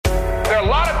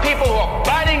people who are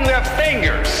biting their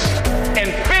fingers in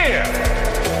fear.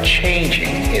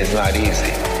 Changing is not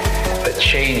easy, but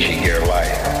changing your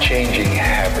life, changing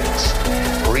habits,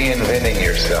 reinventing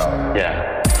yourself.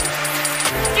 Yeah.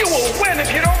 You will win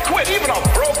if you don't quit. Even a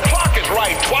broke clock is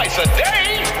right twice a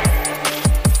day.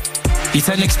 It's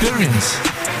an experience.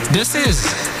 This is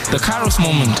the Kairos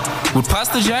Moment with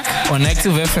Pastor Jack on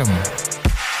Active FM.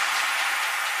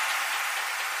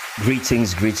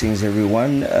 Greetings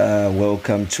everyone.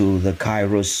 Welcome to the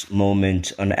Kairos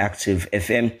Moment on Active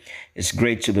FM. It's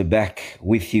great to be back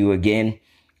with you again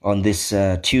on this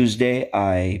Tuesday.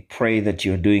 I pray that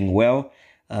you're doing well.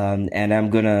 And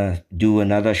I'm going to do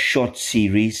another short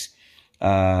series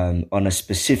on a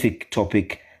specific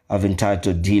topic I've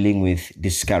entitled Dealing with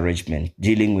Discouragement.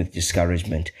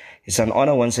 It's an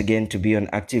honor once again to be on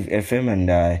Active FM,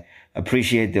 and I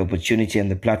appreciate the opportunity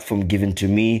and the platform given to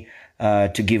me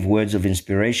to give words of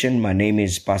inspiration. My name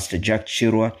is Pastor Jack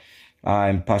Chirwa.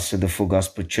 I'm pastor of the Full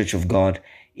Gospel Church of God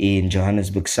in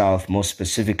Johannesburg South, more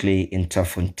specifically in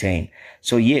Taffontein.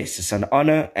 So yes, it's an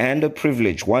honor and a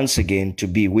privilege once again to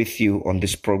be with you on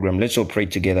this program. Let's all pray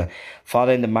together.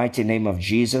 Father, in the mighty name of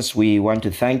Jesus, we want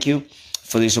to thank you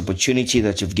for this opportunity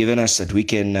that you've given us, that we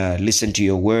can listen to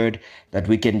your word, that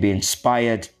we can be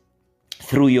inspired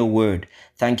through your word.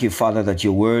 Thank you, Father, that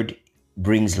your word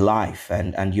brings life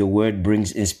and your word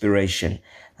brings inspiration.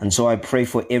 And so I pray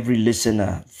for every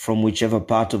listener from whichever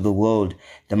part of the world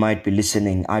they might be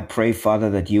listening. I pray, Father,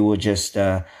 that you will just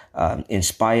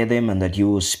inspire them and that you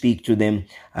will speak to them.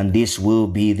 And this will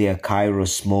be their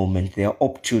Kairos moment, their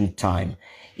opportune time.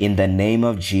 In the name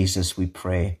of Jesus, we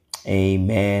pray.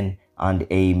 Amen and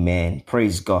amen.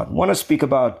 Praise God. I want to speak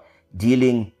about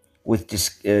dealing with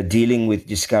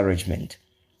discouragement.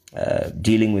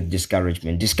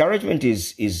 Discouragement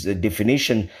is a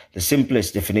definition. The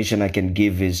simplest definition I can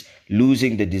give is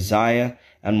losing the desire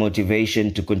and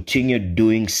motivation to continue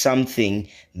doing something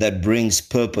that brings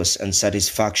purpose and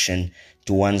satisfaction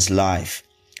to one's life.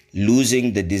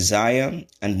 Losing the desire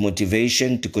and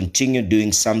motivation to continue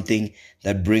doing something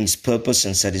that brings purpose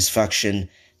and satisfaction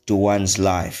to one's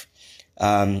life.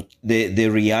 The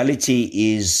reality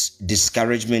is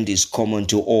discouragement is common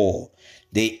to all.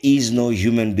 There is no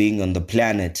human being on the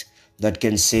planet that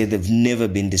can say they've never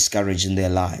been discouraged in their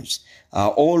lives.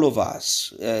 All of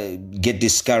us get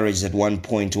discouraged at one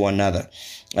point or another.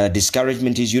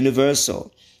 Discouragement is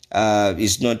universal.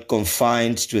 It's not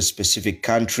confined to a specific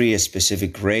country, a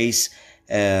specific race.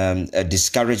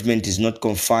 Discouragement is not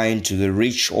confined to the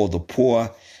rich or the poor.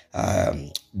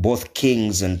 Both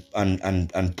kings and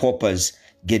paupers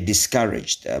get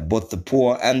discouraged. Both the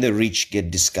poor and the rich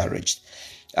get discouraged.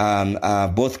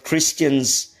 Both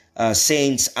Christians,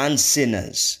 saints and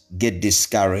sinners get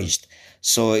discouraged.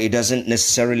 So it doesn't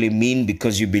necessarily mean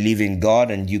because you believe in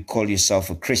God and you call yourself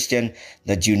a Christian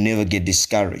that you never get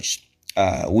discouraged.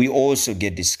 We also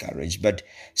get discouraged, but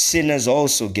sinners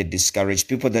also get discouraged.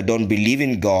 People that don't believe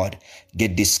in God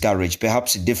get discouraged.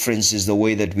 Perhaps the difference is the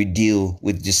way that we deal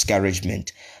with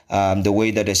discouragement. The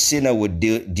way that a sinner would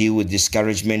deal with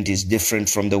discouragement is different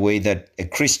from the way that a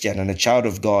Christian and a child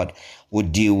of God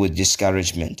would deal with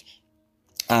discouragement.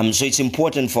 So it's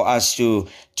important for us to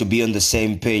be on the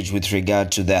same page with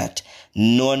regard to that.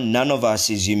 None of us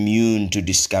is immune to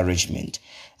discouragement.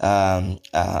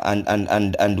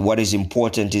 And what is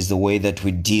important is the way that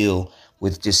we deal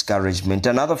with discouragement.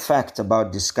 Another fact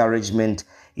about discouragement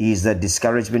is that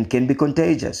discouragement can be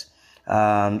contagious.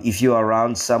 If you're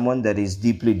around someone that is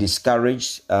deeply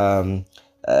discouraged, and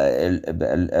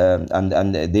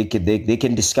they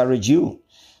can discourage you,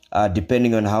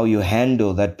 depending on how you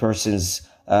handle that person's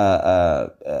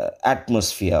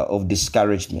atmosphere of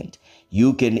discouragement.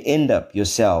 You can end up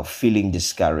yourself feeling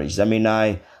discouraged. I mean,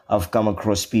 I've come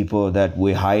across people that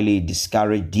were highly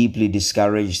discouraged, deeply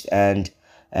discouraged, and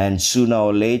sooner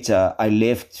or later I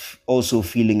left also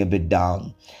feeling a bit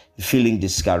down, feeling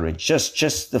discouraged.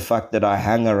 Just the fact that I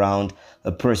hang around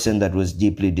a person that was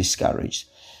deeply discouraged.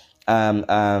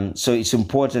 So it's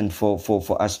important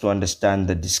for us to understand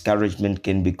that discouragement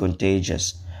can be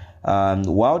contagious.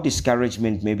 While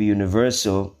discouragement may be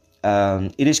universal,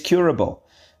 it is curable.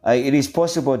 It is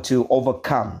possible to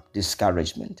overcome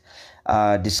discouragement.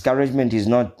 Discouragement is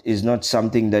not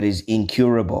something that is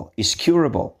incurable. It's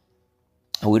curable.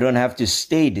 We don't have to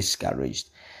stay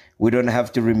discouraged. We don't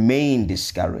have to remain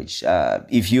discouraged.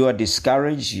 If you are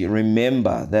discouraged,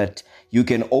 remember that you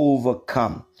can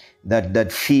overcome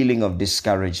that feeling of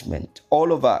discouragement.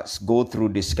 All of us go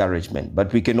through discouragement,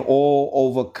 but we can all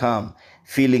overcome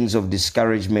feelings of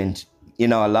discouragement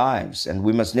in our lives. And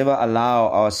we must never allow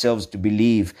ourselves to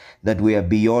believe that we are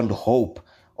beyond hope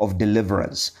of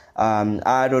deliverance.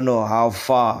 I don't know how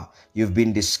far you've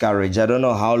been discouraged. I don't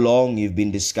know how long you've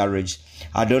been discouraged.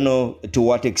 I don't know to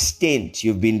what extent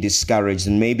you've been discouraged.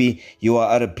 And maybe you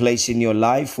are at a place in your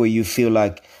life where you feel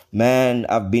like, man,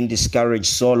 I've been discouraged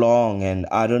so long and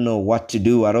I don't know what to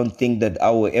do. I don't think that I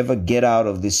will ever get out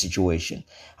of this situation.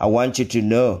 I want you to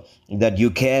know that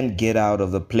you can get out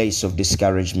of the place of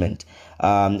discouragement.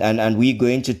 And we're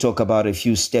going to talk about a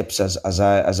few steps as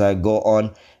I go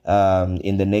on.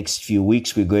 In the next few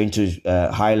weeks, we're going to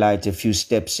highlight a few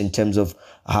steps in terms of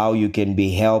how you can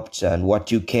be helped and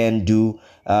what you can do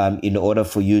in order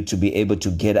for you to be able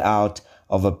to get out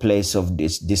of a place of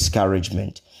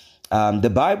discouragement.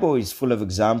 The Bible is full of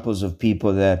examples of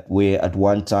people that were at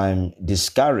one time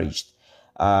discouraged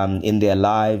in their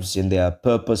lives, in their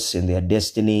purpose, in their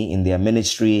destiny, in their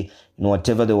ministry, in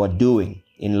whatever they were doing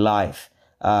in life.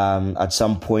 At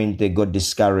some point, they got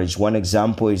discouraged. One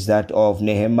example is that of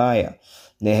Nehemiah.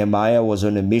 Nehemiah was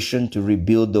on a mission to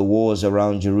rebuild the walls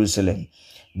around Jerusalem.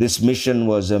 This mission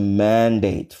was a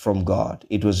mandate from God.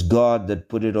 It was God that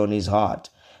put it on his heart.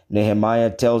 Nehemiah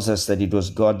tells us that it was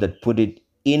God that put it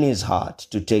in his heart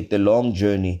to take the long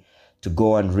journey to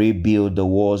go and rebuild the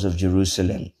walls of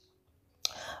Jerusalem.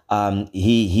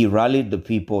 He rallied the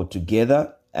people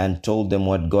together and told them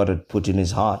what God had put in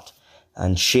his heart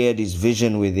and shared his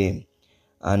vision with him.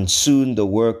 And soon the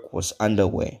work was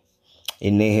underway.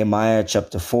 In Nehemiah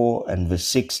chapter 4 and verse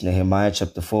 6, Nehemiah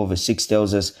chapter 4 verse 6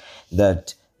 tells us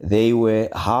that they were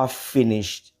half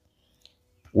finished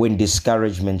when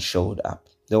discouragement showed up.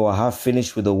 They were half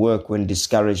finished with the work when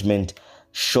discouragement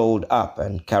showed up,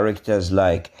 and characters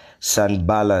like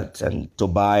Sanballat and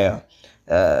Tobiah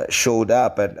showed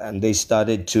up, and they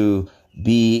started to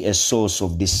be a source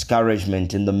of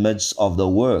discouragement in the midst of the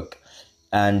work.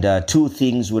 And two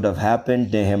things would have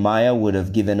happened. Nehemiah would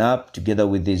have given up together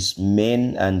with his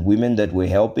men and women that were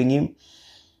helping him.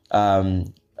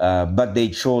 But they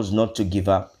chose not to give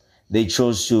up. They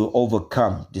chose to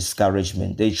overcome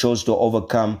discouragement. They chose to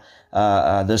overcome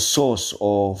the source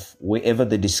of wherever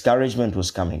the discouragement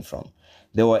was coming from.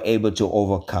 They were able to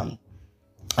overcome.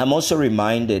 I'm also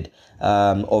reminded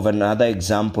of another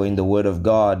example in the Word of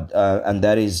God, and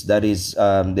that is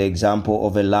the example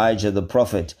of Elijah the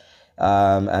prophet.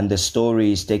 And the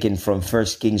story is taken from 1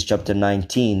 Kings chapter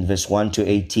 19, verse 1 to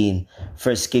 18.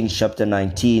 1 Kings chapter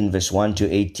 19, verse 1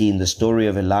 to 18, the story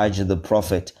of Elijah the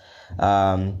prophet.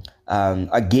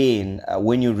 Again,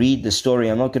 when you read the story,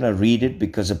 I'm not going to read it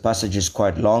because the passage is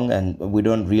quite long and we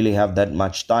don't really have that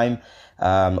much time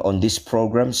on this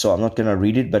program. So I'm not going to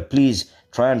read it, but please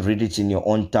try and read it in your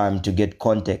own time to get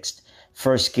context.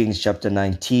 1 Kings chapter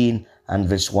 19 and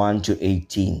verse 1 to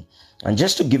 18. And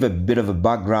just to give a bit of a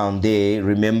background there,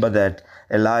 remember that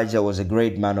Elijah was a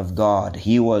great man of God.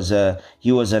 He was an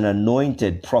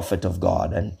anointed prophet of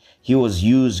God, and he was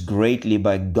used greatly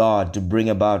by God to bring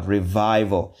about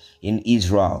revival in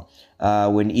Israel.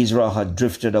 When Israel had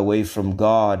drifted away from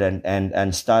God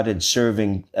and started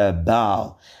serving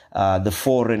Baal, the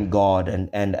foreign god, and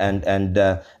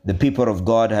the people of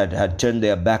God had turned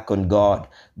their back on God.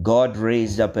 God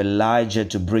raised up Elijah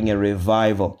to bring a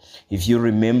revival. If you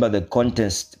remember the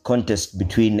contest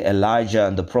between Elijah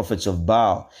and the prophets of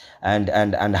Baal,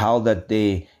 and how that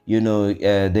they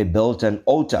built an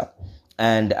altar,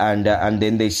 and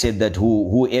then they said that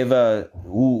whoever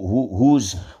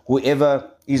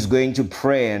is going to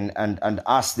pray and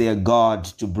ask their God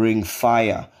to bring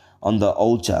fire on the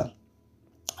altar,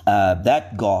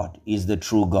 that God is the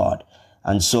true God.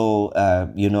 And so,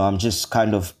 I'm just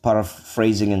kind of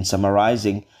paraphrasing and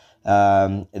summarizing.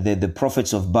 The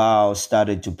prophets of Baal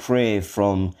started to pray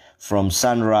from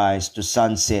sunrise to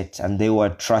sunset, and they were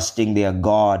trusting their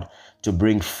God to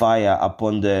bring fire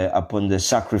upon the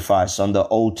sacrifice on the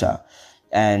altar.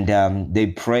 And they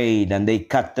prayed and they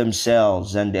cut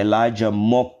themselves, and Elijah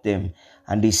mocked them,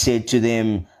 and he said to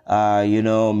them,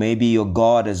 maybe your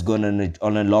God has gone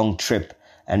on a long trip,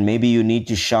 and maybe you need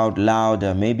to shout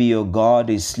louder. Maybe your God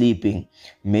is sleeping.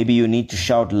 Maybe you need to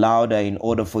shout louder in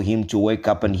order for him to wake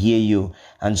up and hear you.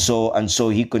 And so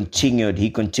he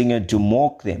continued to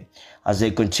mock them as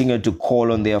they continued to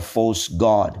call on their false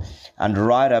God. And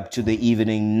right up to the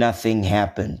evening, nothing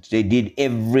happened. They did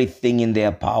everything in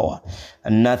their power,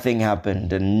 and nothing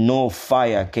happened, and no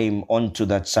fire came onto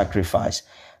that sacrifice.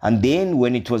 And then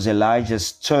when it was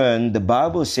Elijah's turn, the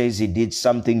Bible says he did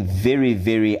something very,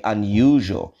 very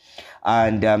unusual.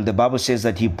 And the Bible says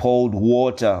that he poured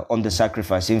water on the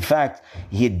sacrifice. In fact,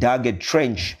 he dug a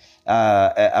trench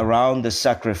around the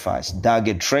sacrifice, dug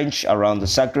a trench around the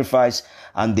sacrifice,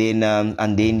 and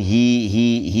then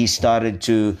he started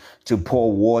to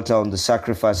pour water on the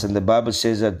sacrifice. And the Bible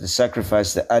says that the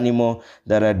sacrifice, the animal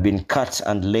that had been cut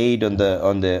and laid on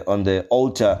the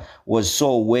altar, was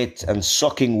so wet and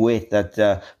soaking wet that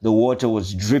the water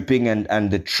was dripping,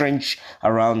 and the trench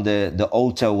around the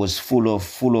altar was full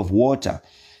of water.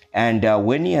 And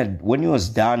when he was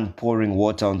done pouring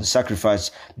water on the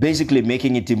sacrifice, basically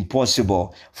making it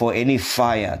impossible for any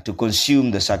fire to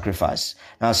consume the sacrifice.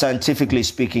 Now, scientifically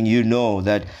speaking, you know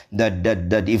that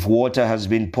if water has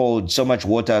been poured, so much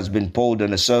water has been poured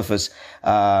on the surface,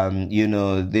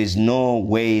 there's no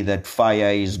way that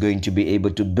fire is going to be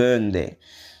able to burn there.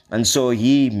 And so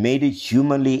he made it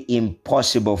humanly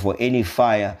impossible for any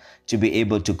fire to be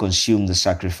able to consume the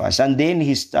sacrifice. And then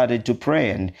he started to pray,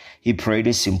 and he prayed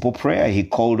a simple prayer. He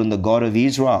called on the God of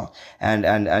Israel,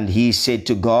 and he said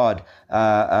to God,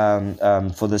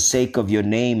 for the sake of your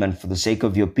name and for the sake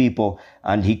of your people,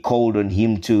 and he called on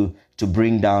him to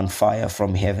bring down fire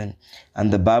from heaven.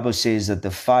 And the Bible says that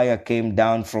the fire came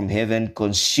down from heaven,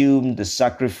 consumed the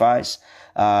sacrifice,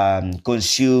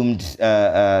 consumed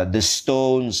the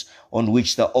stones on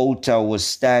which the altar was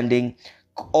standing,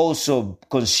 also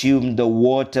consumed the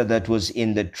water that was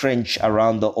in the trench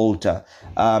around the altar.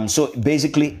 So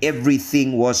basically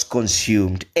everything was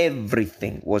consumed.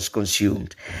 Everything was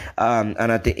consumed. And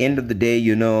at the end of the day,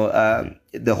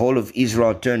 the whole of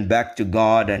Israel turned back to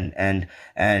God, and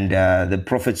the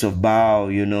prophets of Baal,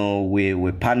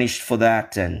 were punished for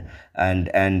that, and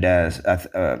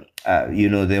the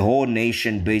whole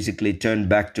nation basically turned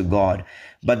back to God.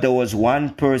 But there was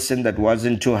one person that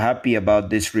wasn't too happy about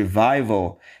this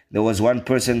revival. There was one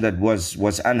person that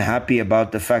was unhappy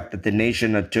about the fact that the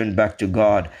nation had turned back to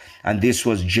God, and this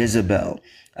was Jezebel.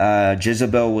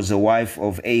 Jezebel was the wife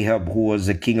of Ahab, who was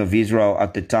the king of Israel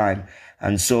at the time.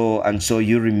 And so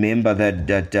you remember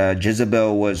that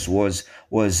Jezebel was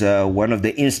one of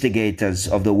the instigators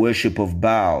of the worship of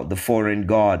Baal, the foreign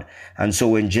god. And so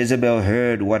when Jezebel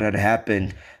heard what had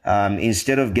happened,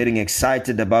 instead of getting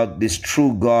excited about this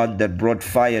true God that brought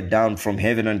fire down from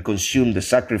heaven and consumed the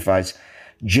sacrifice,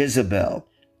 Jezebel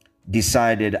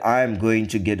decided, I'm going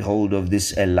to get hold of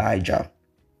this Elijah.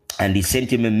 And he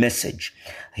sent him a message.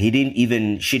 She didn't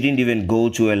even go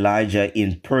to Elijah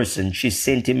in person. She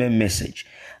sent him a message.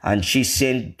 And she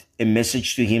sent a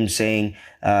message to him saying,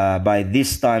 by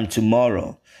this time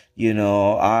tomorrow,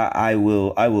 I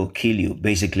will kill you.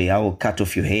 Basically, I will cut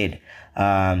off your head.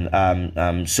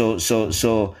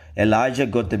 So Elijah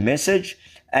got the message,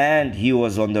 and he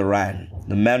was on the run.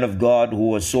 The man of God who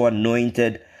was so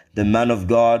anointed, the man of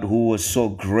God who was so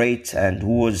great, and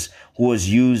who was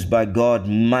used by God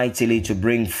mightily to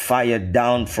bring fire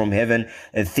down from heaven,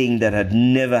 a thing that had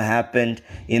never happened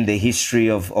in the history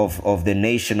of the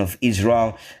nation of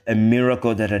Israel, a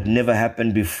miracle that had never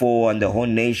happened before, and the whole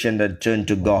nation that turned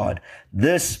to God.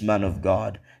 This man of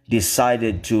God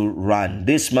decided to run.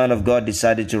 This man of God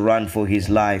decided to run for his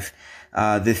life.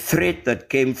 The threat that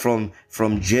came from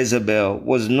Jezebel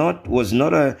was not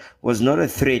a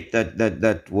threat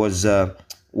that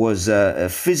was a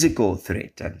physical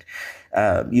threat. And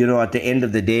at the end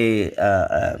of the day,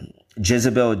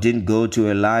 Jezebel didn't go to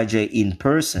Elijah in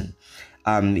person.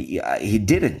 He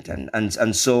didn't,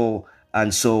 and so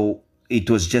it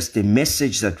was just a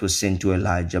message that was sent to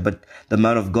Elijah. But the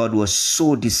man of God was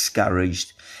so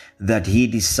discouraged that he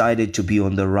decided to be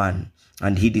on the run,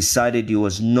 and he decided he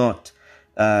was not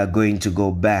going to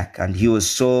go back. And he was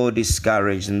so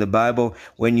discouraged. In the Bible,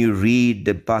 when you read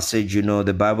the passage,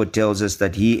 the Bible tells us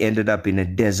that he ended up in a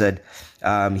desert.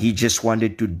 He just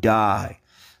wanted to die.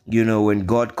 When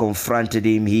God confronted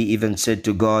him, he even said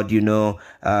to God,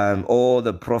 all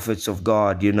the prophets of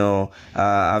God,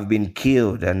 have been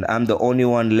killed, and I'm the only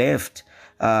one left.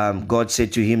 God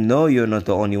said to him, no, you're not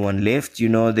the only one left.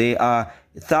 There are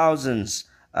thousands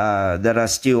that are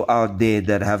still out there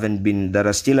that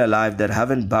are still alive, that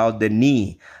haven't bowed the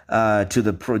knee to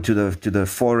the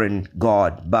foreign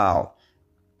god Baal.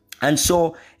 And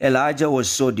so Elijah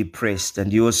was so depressed,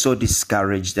 and he was so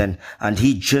discouraged, and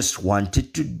he just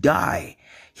wanted to die.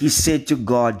 He said to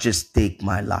God, just take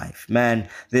my life. Man,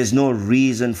 there's no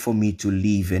reason for me to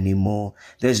live anymore.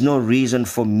 There's no reason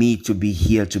for me to be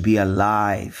here, to be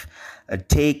alive.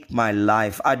 Take my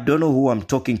life. I don't know who I'm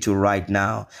talking to right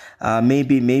now.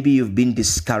 Maybe you've been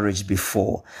discouraged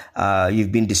before.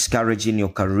 You've been discouraged in your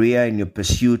career, in your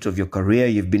pursuit of your career.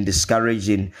 You've been discouraged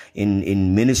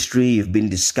in ministry. You've been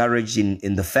discouraged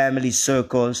in the family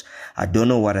circles. I don't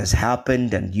know what has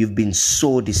happened, and you've been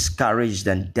so discouraged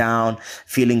and down,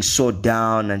 feeling so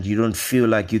down, and you don't feel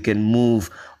like you can move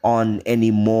on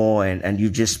anymore, and you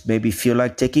just maybe feel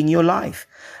like taking your life.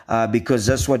 Because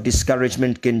that's what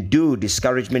discouragement can do.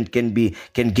 Discouragement can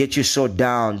get you so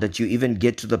down that you even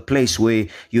get to the place where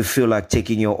you feel like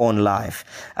taking your own life.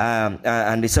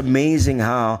 And it's amazing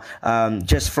how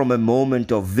just from a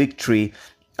moment of victory,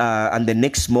 and the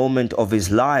next moment of his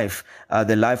life,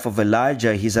 the life of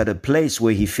Elijah, he's at a place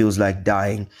where he feels like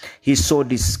dying. He's so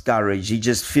discouraged. He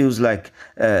just feels like,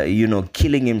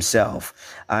 killing himself.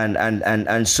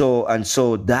 And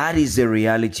so that is the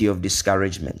reality of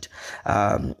discouragement.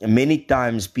 Many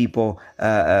times people,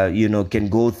 can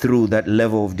go through that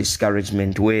level of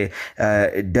discouragement where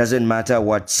it doesn't matter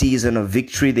what season of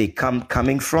victory they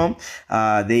coming from.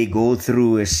 They go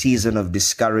through a season of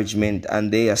discouragement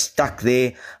and they are stuck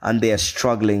there and they are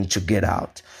struggling to get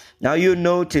out. Now you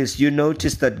notice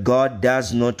that God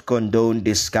does not condone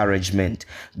discouragement.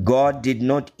 God did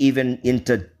not even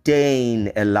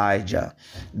entertain Elijah.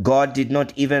 God did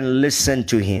not even listen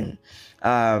to him.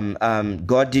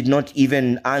 God did not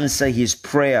even answer his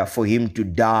prayer for him to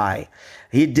die.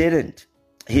 He didn't.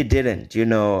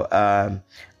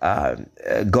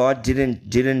 God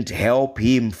didn't help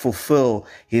him fulfill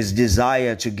his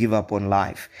desire to give up on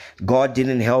life. God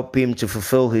didn't help him to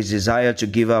fulfill his desire to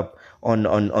give up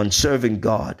on serving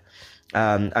God.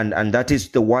 And that is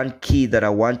the one key that I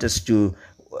want us to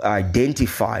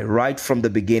identify right from the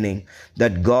beginning,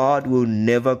 that God will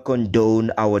never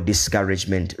condone our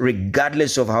discouragement.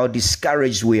 Regardless of how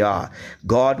discouraged we are,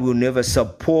 God will never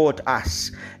support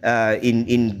us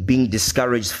in being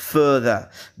discouraged further,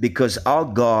 because our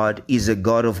God is a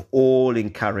God of all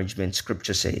encouragement.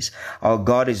 Scripture says our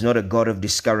God is not a God of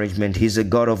discouragement. He's a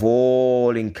God of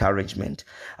all encouragement.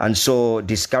 And so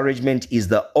discouragement is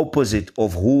the opposite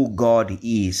of who God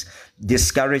is.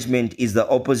 Discouragement is the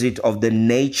opposite of the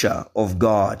nature of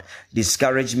God.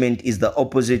 Discouragement is the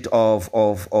opposite of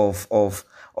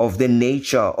the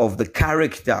nature of the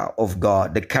character of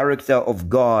God. The character of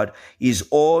God is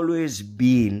always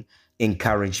been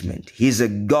encouragement. He's a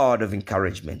God of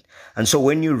encouragement. And so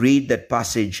when you read that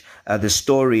passage, the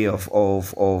story of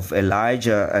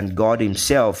Elijah and God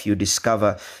himself, you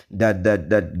discover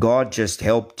that God just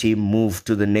helped him move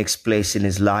to the next place in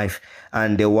his life.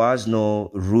 And there was no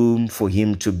room for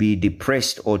him to be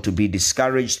depressed or to be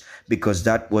discouraged, because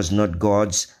that was not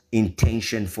God's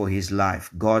intention for his life.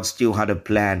 God still had a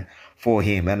plan for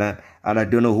him. And I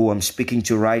don't know who I'm speaking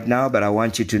to right now, but I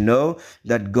want you to know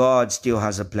that God still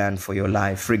has a plan for your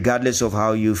life, regardless of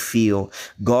how you feel.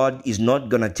 God is not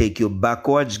going to take you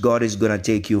backwards. God is going to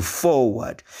take you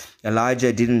forward.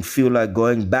 Elijah didn't feel like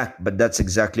going back, but that's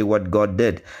exactly what God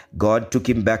did. God took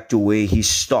him back to where he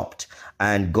stopped,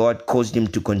 and God caused him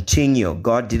to continue.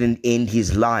 God didn't end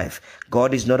his life.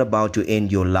 God is not about to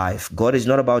end your life. God is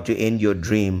not about to end your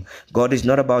dream. God is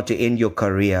not about to end your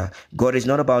career. God is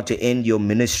not about to end your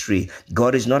ministry.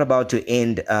 God is not about to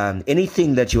end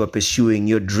anything that you are pursuing,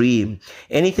 your dream,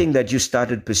 anything that you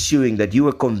started pursuing that you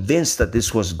were convinced that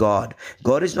this was God.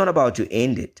 God is not about to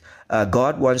end it.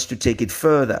 God wants to take it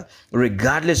further,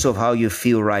 regardless of how you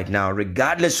feel right now,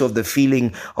 regardless of the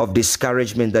feeling of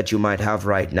discouragement that you might have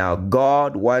right now.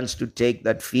 God wants to take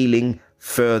that feeling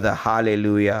further.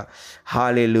 Hallelujah.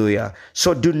 Hallelujah.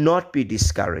 So do not be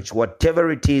discouraged.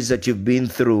 Whatever it is that you've been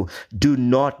through, do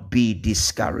not be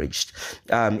discouraged.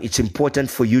 It's important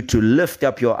for you to lift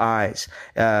up your eyes.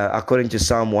 According to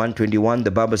Psalm 121, the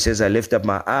Bible says, I lift up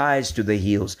my eyes to the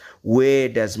hills. Where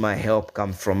does my help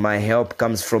come from? My help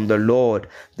comes from the Lord,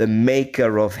 the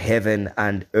maker of heaven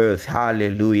and earth.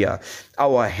 Hallelujah.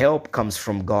 Our help comes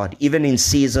from God. Even in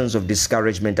seasons of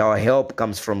discouragement, our help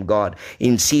comes from God.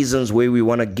 In seasons where we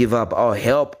want to give up, our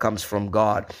help comes from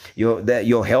God.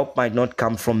 Your help might not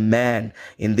come from man.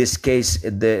 In this case,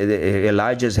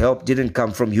 Elijah's help didn't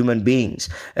come from human beings.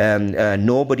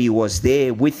 Nobody was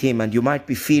there with him, and you might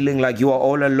be feeling like you are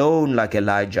all alone, like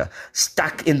Elijah,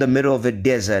 stuck in the middle of a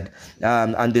desert,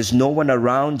 and there's no one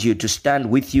around you to stand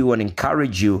with you and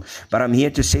encourage you. But I'm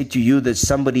here to say to you that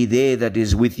somebody there that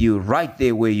is with you right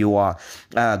there where you are.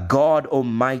 God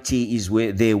Almighty is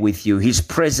there with you. His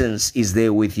presence is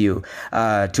there with you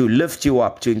to lift you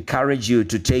up, to encourage you,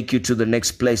 to take you to the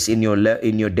next place in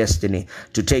your destiny,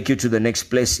 to take you to the next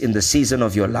place in the season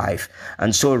of your life.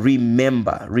 And so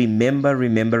remember,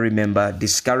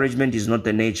 discouragement is not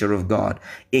the nature of God.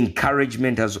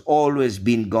 Encouragement has always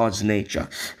been God's nature.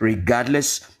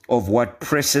 Regardless of what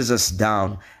presses us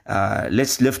down,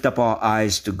 let's lift up our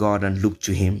eyes to God and look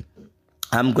to Him.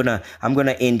 I'm gonna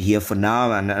end here for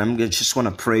now, and I'm just want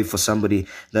to pray for somebody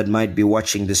that might be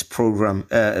watching this program,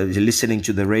 listening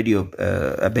to the radio.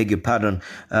 I beg your pardon,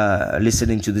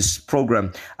 listening to this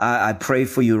program. I pray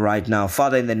for you right now,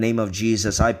 Father, in the name of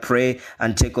Jesus. I pray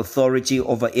and take authority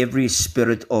over every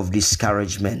spirit of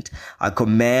discouragement. I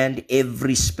command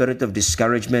every spirit of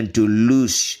discouragement to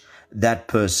loose that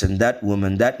person, that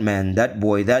woman, that man, that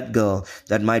boy, that girl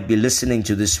that might be listening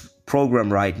to this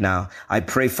program right now. I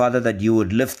pray, Father, that you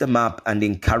would lift them up and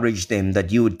encourage them,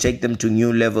 that you would take them to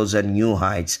new levels and new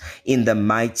heights in the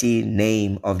mighty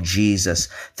name of Jesus.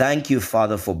 Thank you,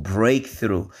 Father, for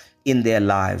breakthrough in their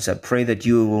lives. I pray that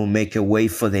you will make a way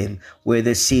for them where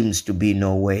there seems to be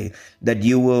no way, that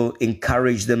you will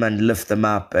encourage them and lift them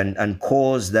up and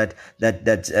cause that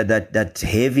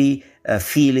heavy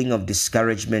feeling of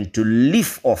discouragement to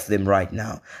lift off them right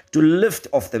now,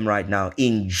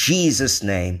 in Jesus'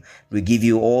 name. We give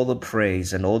you all the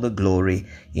praise and all the glory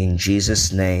in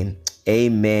Jesus' name.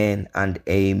 Amen and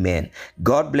amen.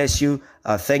 God bless you.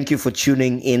 Thank you for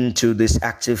tuning in to this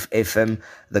Active FM,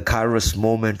 the Kairos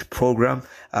Moment program.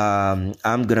 I'm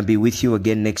going to be with you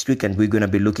again next week, and we're going to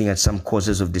be looking at some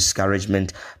causes of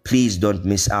discouragement. Please don't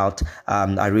miss out.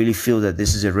 I really feel that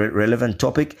this is a relevant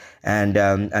topic, and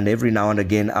every now and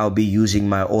again, I'll be using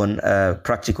my own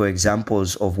practical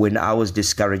examples of when I was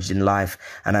discouraged in life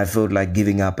and I felt like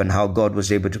giving up, and how God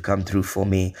was able to come through for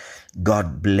me.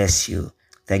 God bless you.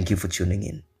 Thank you for tuning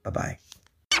in. Bye-bye.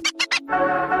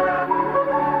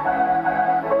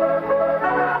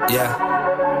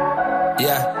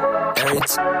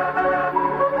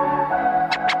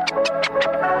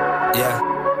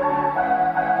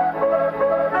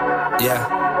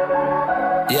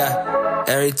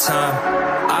 Every time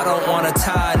I don't want to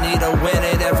tie, I need to win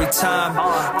it every time.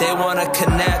 They want to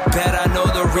connect, bet I know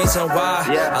the reason why.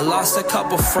 I lost a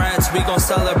couple friends, we gon'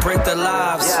 celebrate their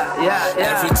lives.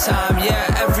 Every time,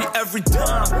 every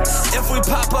time. If we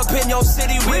pop up in your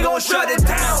city, we gon' shut it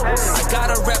down. I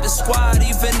gotta rep the squad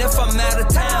even if I'm out of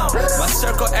town. My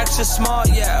circle extra small,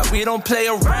 we don't play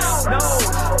around.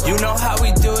 You know how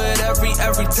we do it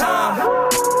every time.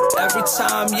 Every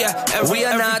time, we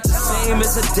are not the same,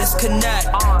 it's a disconnect.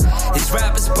 These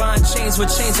rappers buying chains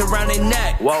with chains around their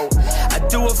neck. I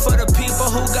do it for the people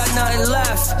who got nothing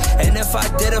left, and if I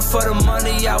did it for the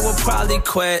money, I would probably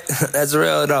quit. That's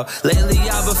real though. Lately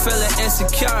I've been feeling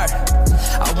insecure.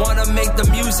 I wanna make the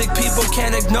music people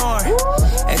can't ignore,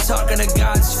 and talking to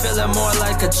God's feeling more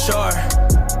like a chore.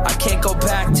 I can't go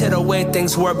back to the way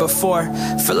things were before.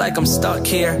 Feel like I'm stuck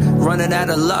here, running out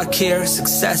of luck here.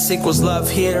 Success equals love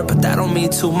here, but that don't mean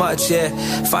too much,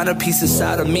 Find a piece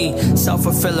inside of me,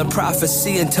 self-fulfilling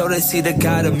prophecy until they see the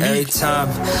God of me. Every time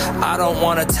I don't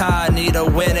wanna tie, I need to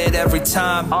win it every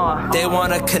time. They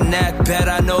wanna connect, bet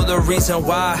I know the reason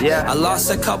why. I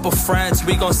lost a couple friends,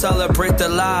 we gon' celebrate their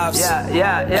lives.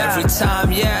 Every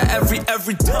time,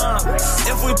 every time.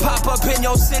 If we pop up in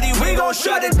your city, we gon'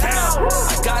 shut it down.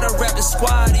 I gotta rep the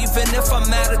squad even if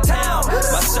I'm out of town.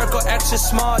 My circle extra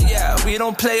small, we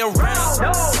don't play around.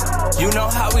 You know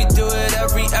how we do it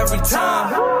every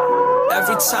time.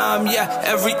 Every time,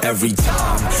 every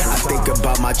time. I think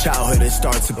about my childhood, it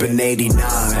starts up in 89.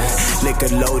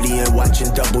 Nickelodeon,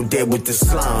 watching Double Dare with the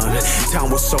slime.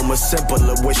 Time was so much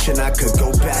simpler, wishing I could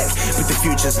go back. But the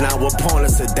future's now upon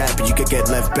us, adapt, but you could get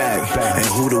left back. And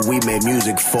who do we make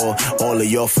music for? All of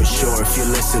y'all for sure. If you're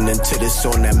listening to this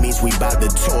song, that means we bout to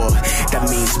tour. That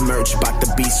means merch bout to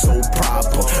be so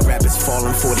proper. Rappers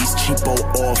falling for these cheapo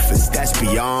offers, that's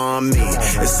beyond me.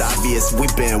 It's obvious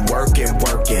we've been working.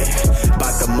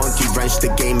 About the monkey wrench the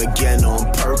game again on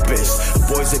purpose.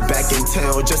 Boys are back in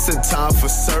town just in time for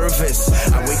service.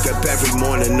 I wake up every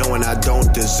morning knowing I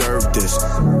don't deserve this.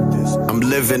 I'm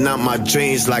living out my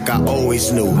dreams like I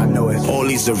always knew. All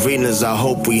these arenas, I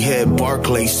hope we hit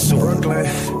Barclays soon.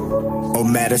 Or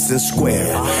Madison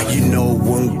Square. You know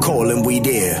when calling, we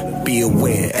there. Be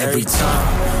aware every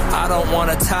time. I don't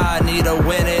wanna tie, I need to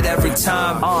win it every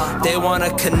time. They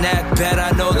wanna connect, bet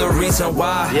I know the reason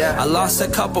why. I lost a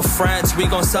couple friends, we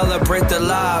gon' celebrate their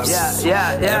lives.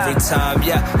 Every time,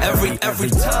 every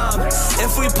time.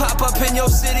 If we pop up in your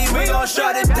city, we gon'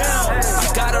 shut it down.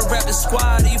 I gotta rep the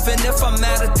squad even if I'm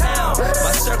out of town.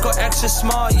 My circle extra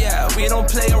small, we don't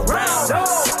play around.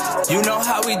 You know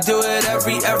how we do it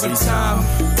every time.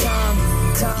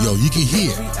 Yo, you can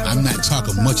hear I'm not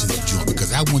talking much in this joint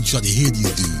because I want y'all to hear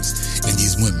these dudes and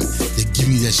these women. They give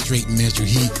me that straight menstrual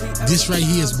heat. This right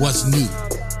here is What's New,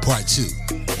 Part 2.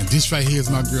 And this right here is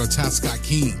my girl, Ty Scott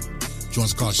King.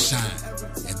 Joint's called Shine.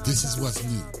 And this is What's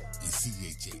New.